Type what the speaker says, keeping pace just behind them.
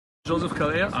Joseph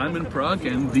Calleja. I'm in Prague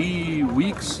and the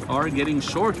weeks are getting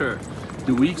shorter.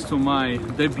 The weeks to my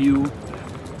debut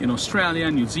in Australia,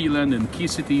 New Zealand, and key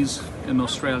cities in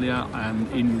Australia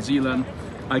and in New Zealand.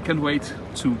 I can't wait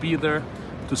to be there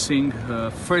to sing.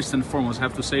 First and foremost, I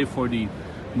have to say, for the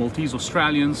Maltese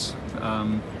Australians,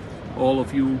 all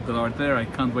of you that are there, I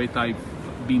can't wait. I've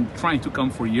been trying to come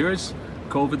for years.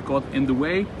 COVID got in the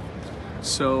way.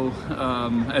 So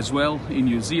as well in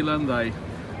New Zealand, I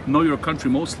know your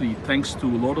country mostly thanks to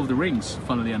Lord of the Rings,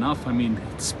 funnily enough. I mean,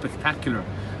 it's spectacular.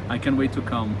 I can't wait to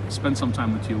come, spend some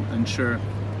time with you and share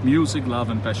music,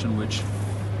 love and passion, which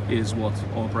is what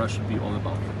opera should be all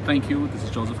about. Thank you. This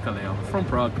is Joseph Calleja from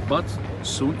Prague, but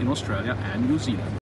soon in Australia and New Zealand.